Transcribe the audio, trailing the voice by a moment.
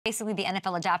Basically, the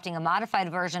NFL adopting a modified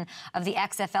version of the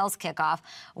XFL's kickoff.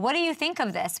 What do you think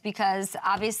of this? Because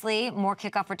obviously, more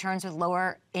kickoff returns with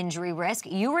lower injury risk.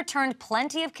 You returned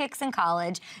plenty of kicks in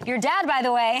college. Your dad, by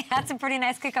the way, had some pretty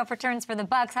nice kickoff returns for the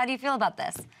Bucs. How do you feel about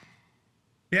this?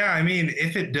 Yeah, I mean,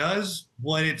 if it does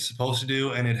what it's supposed to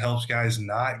do and it helps guys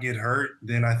not get hurt,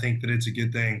 then I think that it's a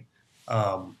good thing.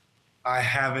 I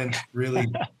haven't really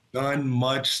done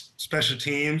much special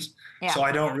teams, so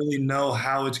I don't really know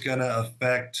how it's going to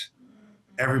affect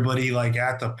everybody like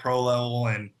at the pro level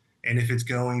and if it's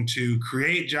going to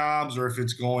create jobs or if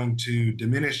it's going to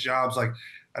diminish jobs. Like,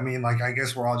 I mean, like, I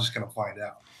guess we're all just going to find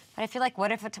out. But I feel like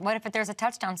what if there's a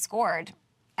touchdown scored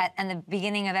in the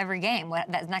beginning of every game?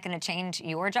 That's not going to change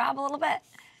your job a little bit?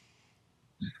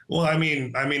 Well, I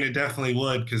mean, it definitely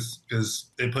would because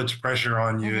it puts pressure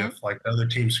on you if like the other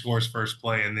team scores first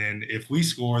play, and then if we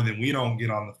score, then we don't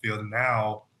get on the field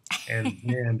now, and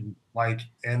then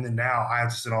now I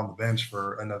have to sit on the bench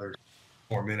for another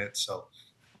 4 minutes. So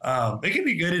it can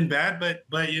be good and bad,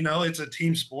 but you know, it's a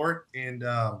team sport, and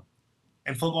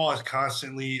football is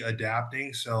constantly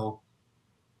adapting. So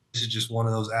this is just one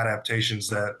of those adaptations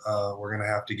that we're going to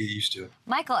have to get used to.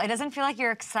 Michael, it doesn't feel like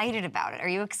you're excited about it. Are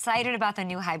you excited about the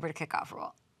new hybrid kickoff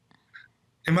rule?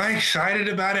 Am I excited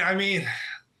about it? I mean,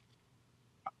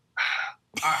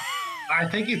 I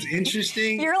think it's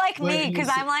interesting. You're like me, because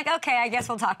I'm like, okay, I guess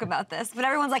we'll talk about this. But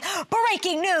everyone's like,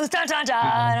 breaking news, dun, dun, dun.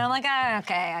 And I'm like, oh,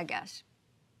 okay, I guess.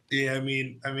 Yeah, I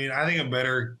mean, I think a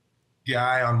better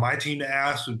guy on my team to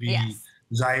ask would be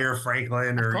Zaire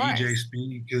Franklin or EJ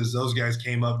Speed, because those guys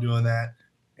came up doing that,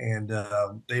 and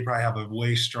they probably have a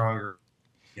way stronger.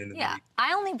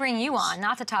 I only bring you on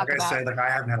not to talk about. Like I said, like I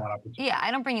haven't had a lot of opportunity. Yeah,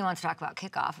 I don't bring you on to talk about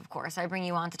kickoff, of course. I bring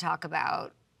you on to talk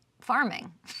about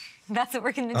farming. That's what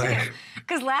we're going to do.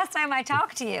 Because last time I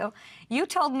talked to you, you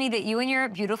told me that you and your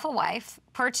beautiful wife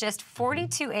purchased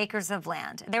 42 acres of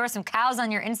land. There were some cows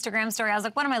on your Instagram story. I was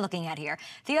like, what am I looking at here?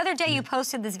 The other day, you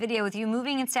posted this video with you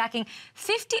moving and stacking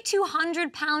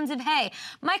 5,200 pounds of hay.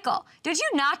 Michael, did you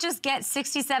not just get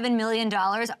 $67 million?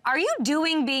 Are you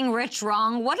doing being rich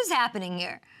wrong? What is happening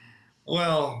here?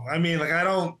 Well, I mean, like, I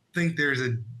don't think there's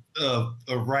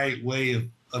a right way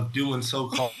of doing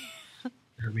so-called.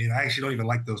 I mean, I actually don't even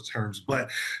like those terms,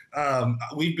 but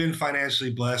we've been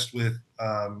financially blessed with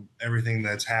everything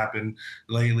that's happened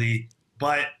lately.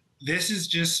 But this is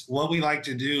just what we like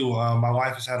to do. My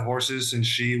wife has had horses since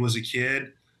she was a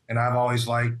kid, and I've always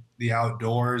liked the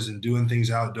outdoors and doing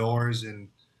things outdoors. And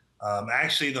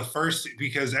actually,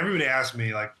 because everybody asks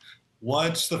me, like,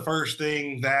 what's the first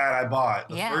thing that I bought?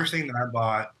 The first thing that I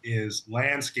bought is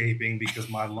landscaping because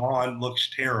my lawn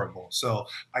looks terrible. So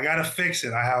I got to fix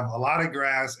it. I have a lot of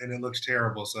grass and it looks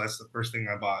terrible. So that's the first thing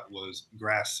I bought was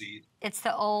grass seed. It's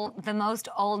the most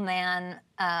old man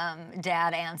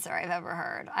dad answer I've ever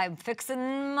heard. I'm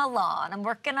fixing my lawn. I'm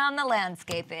working on the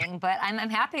landscaping, but I'm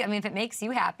happy. I mean, if it makes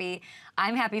you happy,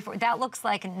 I'm happy for it. That looks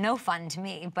like no fun to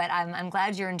me, but I'm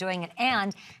glad you're enjoying it.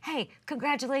 And hey,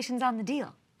 congratulations on the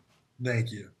deal.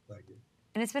 Thank you. Thank you.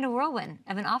 And it's been a whirlwind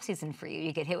of an offseason for you.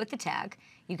 You get hit with the tag.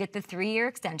 You get the 3-year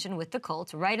extension with the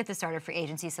Colts right at the start of free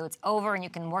agency, so it's over and you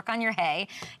can work on your hay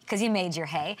because you made your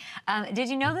hay. Did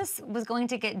you know this was going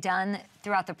to get done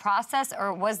throughout the process,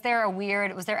 or was there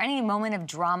any moment of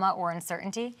drama or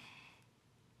uncertainty?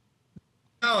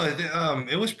 No,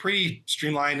 it was pretty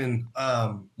streamlined. And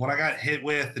when I got hit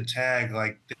with the tag,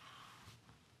 like,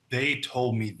 they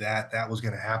told me that was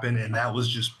going to happen, and that was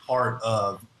just part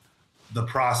of the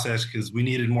process because we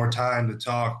needed more time to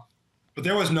talk. But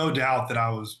there was no doubt that I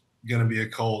was going to be a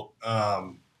Colt,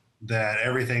 that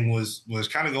everything was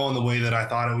kind of going the way that I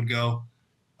thought it would go.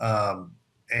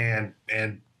 And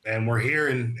we're here,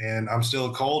 and I'm still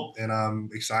a Colt, and I'm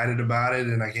excited about it,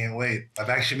 and I can't wait. I've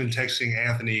actually been texting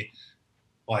Anthony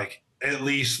like at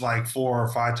least like 4 or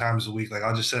 5 times a week. Like,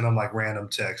 I'll just send him like random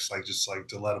texts, like just like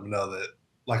to let him know that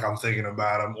like I'm thinking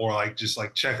about him, or like just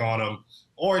like check on him,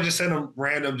 or just send him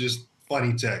random just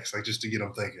funny text, like just to get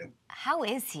him thinking. How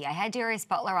is he? I had Darius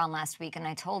Butler on last week, and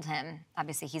I told him,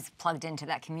 obviously he's plugged into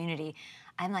that community.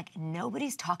 I'm like,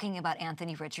 nobody's talking about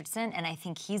Anthony Richardson, and I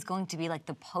think he's going to be like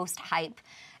the post-hype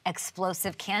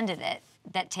explosive candidate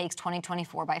that takes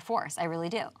 2024 by force. I really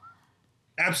do.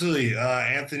 Absolutely.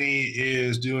 Anthony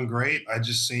is doing great. I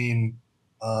just seen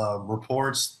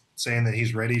reports saying that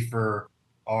he's ready for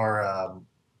our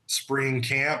spring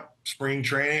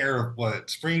training, or what?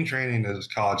 Spring training is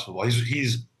college football.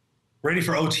 He's ready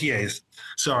for OTAs.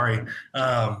 Sorry.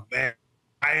 And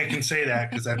I can say that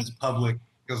because that's public,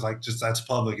 because like just that's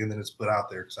public and then it's put out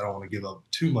there because I don't want to give up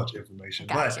too much information.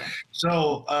 Gotcha. But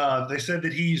so they said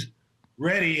that he's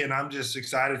ready, and I'm just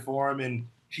excited for him. And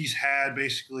he's had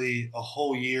basically a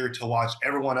whole year to watch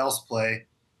everyone else play.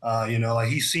 You know, like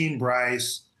he's seen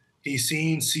Bryce, he's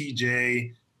seen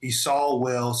CJ, he saw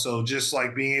Will. So just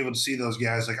like being able to see those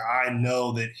guys, like I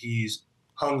know that he's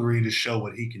hungry to show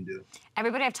what he can do.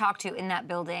 Everybody I've talked to in that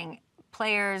building,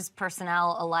 players,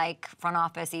 personnel alike, front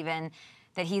office even,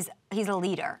 that he's a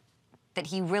leader, that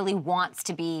he really wants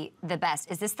to be the best.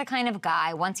 Is this the kind of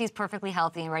guy, once he's perfectly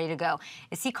healthy and ready to go,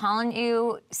 is he calling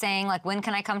you saying, like, when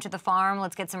can I come to the farm?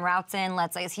 Let's get some routes in.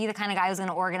 Is he the kind of guy who's going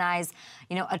to organize,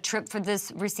 you know, a trip for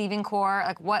this receiving corps?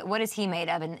 Like, what is he made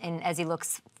of as he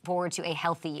looks forward to a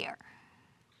healthy year?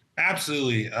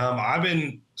 Absolutely. I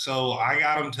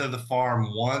got him to the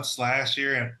farm once last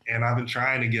year, and I've been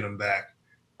trying to get him back.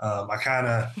 I kind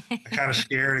of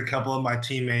scared a couple of my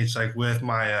teammates, like with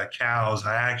my cows.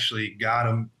 I actually got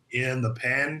them in the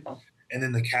pen, and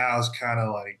then the cows kind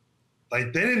of like they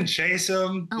didn't chase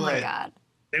them, oh but my God.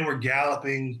 They were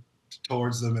galloping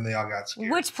towards them, and they all got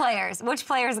scared. Which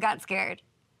players got scared?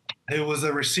 It was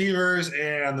the receivers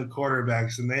and the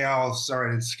quarterbacks, and they all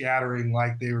started scattering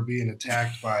like they were being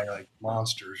attacked by like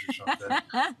monsters or something.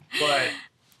 But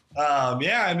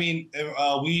yeah, I mean,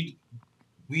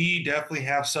 we definitely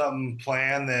have something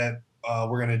planned that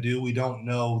we're going to do. We don't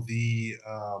know the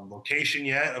location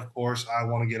yet. Of course, I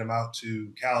want to get them out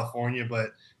to California, but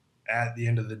at the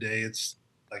end of the day, it's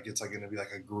like going to be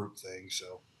like a group thing.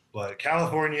 So, but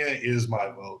California is my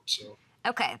vote. So.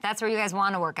 Okay, that's where you guys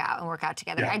want to work out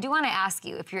together. Yeah. I do want to ask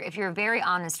you, if you're very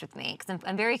honest with me, because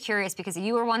I'm very curious, because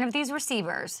you are one of these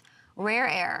receivers, rare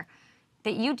air,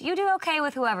 that you do okay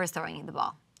with whoever's throwing you the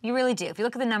ball. You really do. If you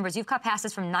look at the numbers, you've caught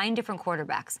passes from 9 different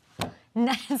quarterbacks.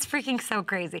 It's freaking so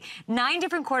crazy. 9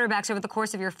 different quarterbacks over the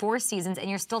course of your 4 seasons, and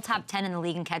you're still top 10 in the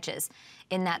league in catches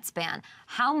in that span.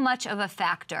 How much of a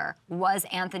factor was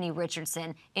Anthony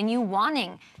Richardson in you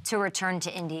wanting to return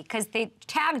to Indy? Because they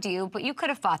tagged you, but you could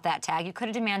have fought that tag. You could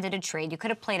have demanded a trade. You could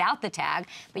have played out the tag,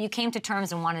 but you came to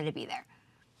terms and wanted to be there.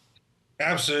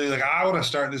 Absolutely. Like, I want to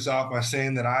start this off by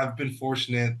saying that I've been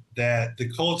fortunate that the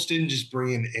Colts didn't just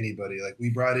bring in anybody. Like, we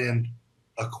brought in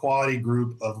a quality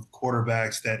group of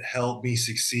quarterbacks that helped me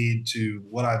succeed to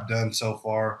what I've done so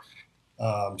far.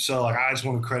 So, like, I just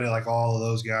want to credit, like, all of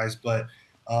those guys. But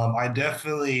I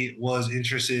definitely was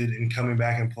interested in coming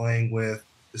back and playing with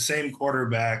the same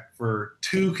quarterback for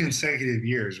 2 consecutive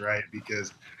years, right?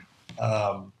 Because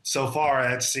so far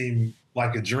that seemed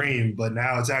like a dream, but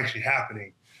now it's actually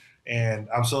happening. And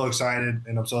I'm so excited,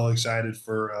 and I'm so excited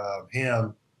for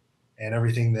him and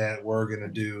everything that we're going to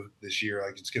do this year.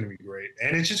 Like, it's going to be great.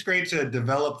 And it's just great to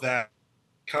develop that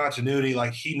continuity.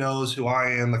 Like, he knows who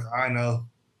I am. Like, I know,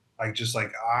 like, just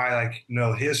like I like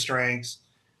know his strengths,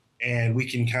 and we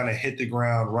can kind of hit the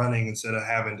ground running instead of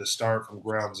having to start from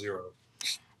ground zero.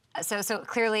 So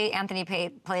clearly Anthony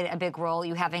played a big role.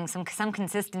 You having some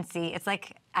consistency. It's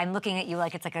like I'm looking at you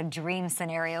like it's like a dream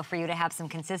scenario for you to have some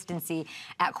consistency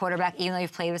at quarterback, even though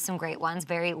you've played with some great ones.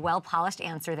 Very well-polished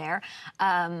answer there.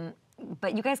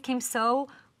 But you guys came so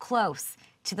close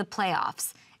to the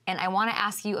playoffs. And I want to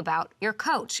ask you about your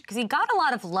coach, because he got a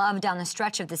lot of love down the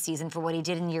stretch of the season for what he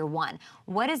did in year 1.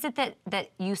 What is it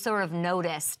that you sort of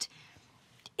noticed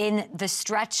in the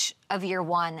stretch of year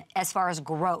 1 as far as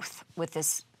growth with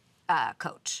this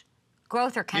coach?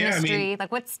 Growth or chemistry? Yeah, I mean,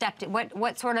 like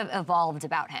what sort of evolved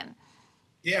about him?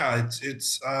 Yeah,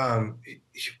 it's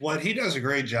what he does a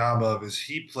great job of is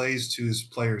he plays to his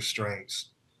players' strengths.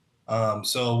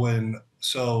 So when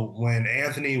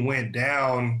Anthony went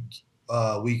down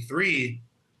week 3,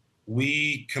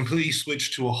 we completely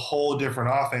switched to a whole different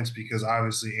offense, because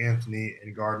obviously Anthony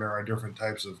and Gardner are different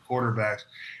types of quarterbacks,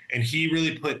 and he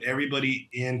really put everybody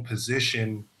in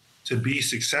position to be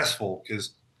successful.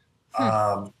 Because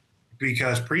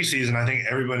preseason, I think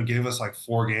everyone gave us like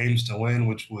 4 games to win,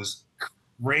 which was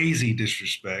crazy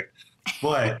disrespect.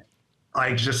 But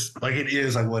like, just like, it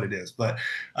is like what it is. But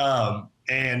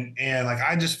and like,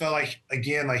 I just felt like,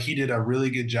 again, like, he did a really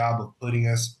good job of putting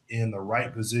us in the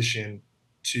right position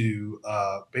to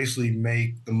basically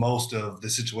make the most of the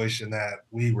situation that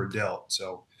we were dealt.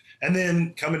 So, and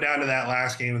then coming down to that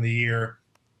last game of the year,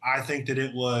 I think that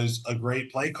it was a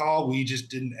great play call. We just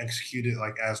didn't execute it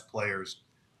like as players.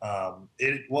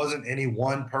 It wasn't any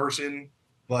one person,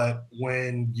 but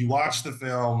when you watch the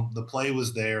film, the play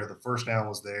was there, the first down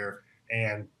was there,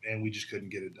 and we just couldn't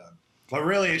get it done. But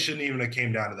really, it shouldn't even have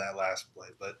came down to that last play.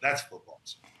 But that's football.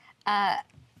 So.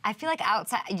 I feel like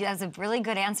outside, that's a really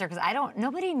good answer, because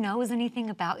nobody knows anything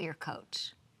about your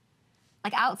coach.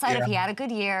 Like, outside of he had a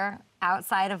good year,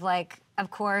 outside of, like,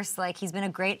 of course, like, he's been a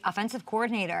great offensive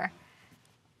coordinator.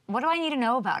 What do I need to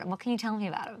know about him? What can you tell me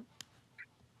about him?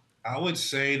 I would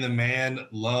say the man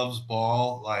loves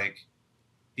ball. Like,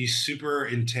 He's super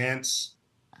intense,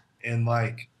 and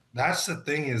like that's the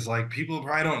thing is like people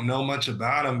probably don't know much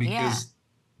about him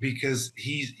because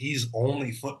he's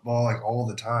only football like all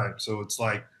the time. So it's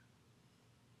like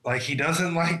he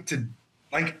doesn't like to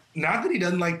not that he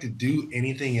doesn't like to do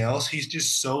anything else. He's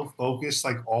just so focused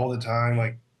like all the time.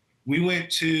 Like we went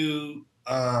to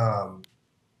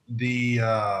the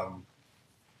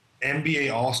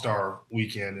NBA All-Star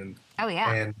weekend and oh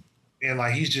yeah. And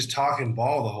like he's just talking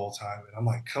ball the whole time, and I'm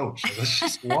like, Coach, like, let's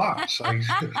just watch. Like,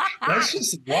 let's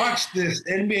just watch this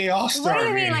NBA All-Star. What do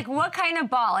you mean? game. Like, what kind of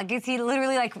ball? Like, is he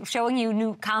literally like showing you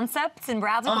new concepts and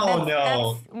browsing? Oh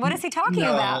no! What is he talking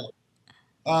about?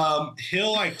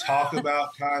 He'll like talk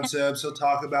about concepts. He'll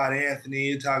talk about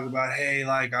Anthony. He'll talk about, hey,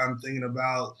 like I'm thinking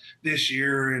about this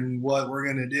year and what we're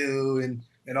gonna do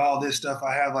and all this stuff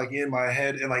I have like in my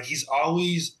head. And like he's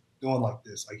always going like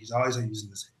this. Like he's always like using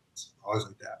his hands, always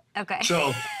like that. Okay.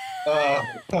 So,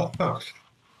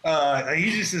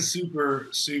 he's just a super,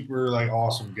 super like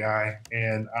awesome guy,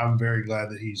 and I'm very glad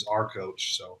that he's our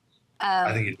coach. So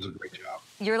I think he does a great job.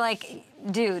 You're like,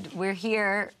 dude, we're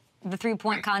here. The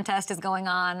 3-point contest is going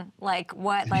on. Like,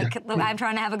 what? Like, I'm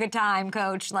trying to have a good time,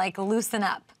 Coach. Like, loosen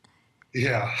up.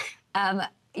 Yeah.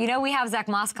 You know, we have Zack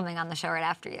Moss coming on the show right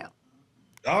after you.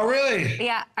 Oh, really?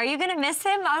 Yeah. Are you gonna miss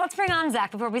him? Oh, let's bring on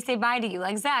Zack before we say bye to you.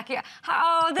 Like, Zack,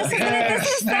 oh, this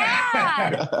is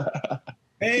sad.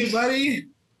 Hey, buddy.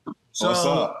 So, what's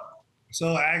up?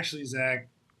 So actually, Zack,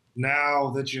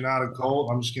 now that you're not a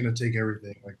Colt, I'm just gonna take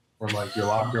everything, like from like your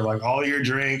locker, like all your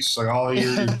drinks, like all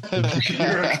your.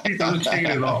 I'm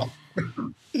taking it all.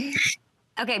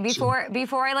 Okay,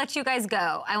 before I let you guys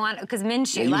go, I want, because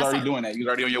Minshew. Yeah, he's already doing that. He's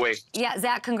already on your way. Yeah,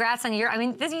 Zack, congrats on you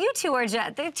two are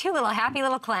just, they're two little happy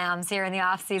little clams here in the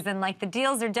off season. Like the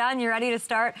deals are done, you're ready to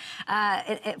start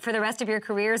for the rest of your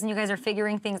careers, and you guys are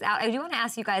figuring things out. I do want to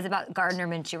ask you guys about Gardner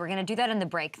Minshew. We're going to do that in the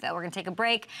break, though. We're going to take a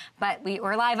break, but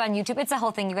we're live on YouTube. It's a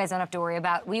whole thing you guys don't have to worry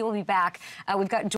about. We will be back. We've got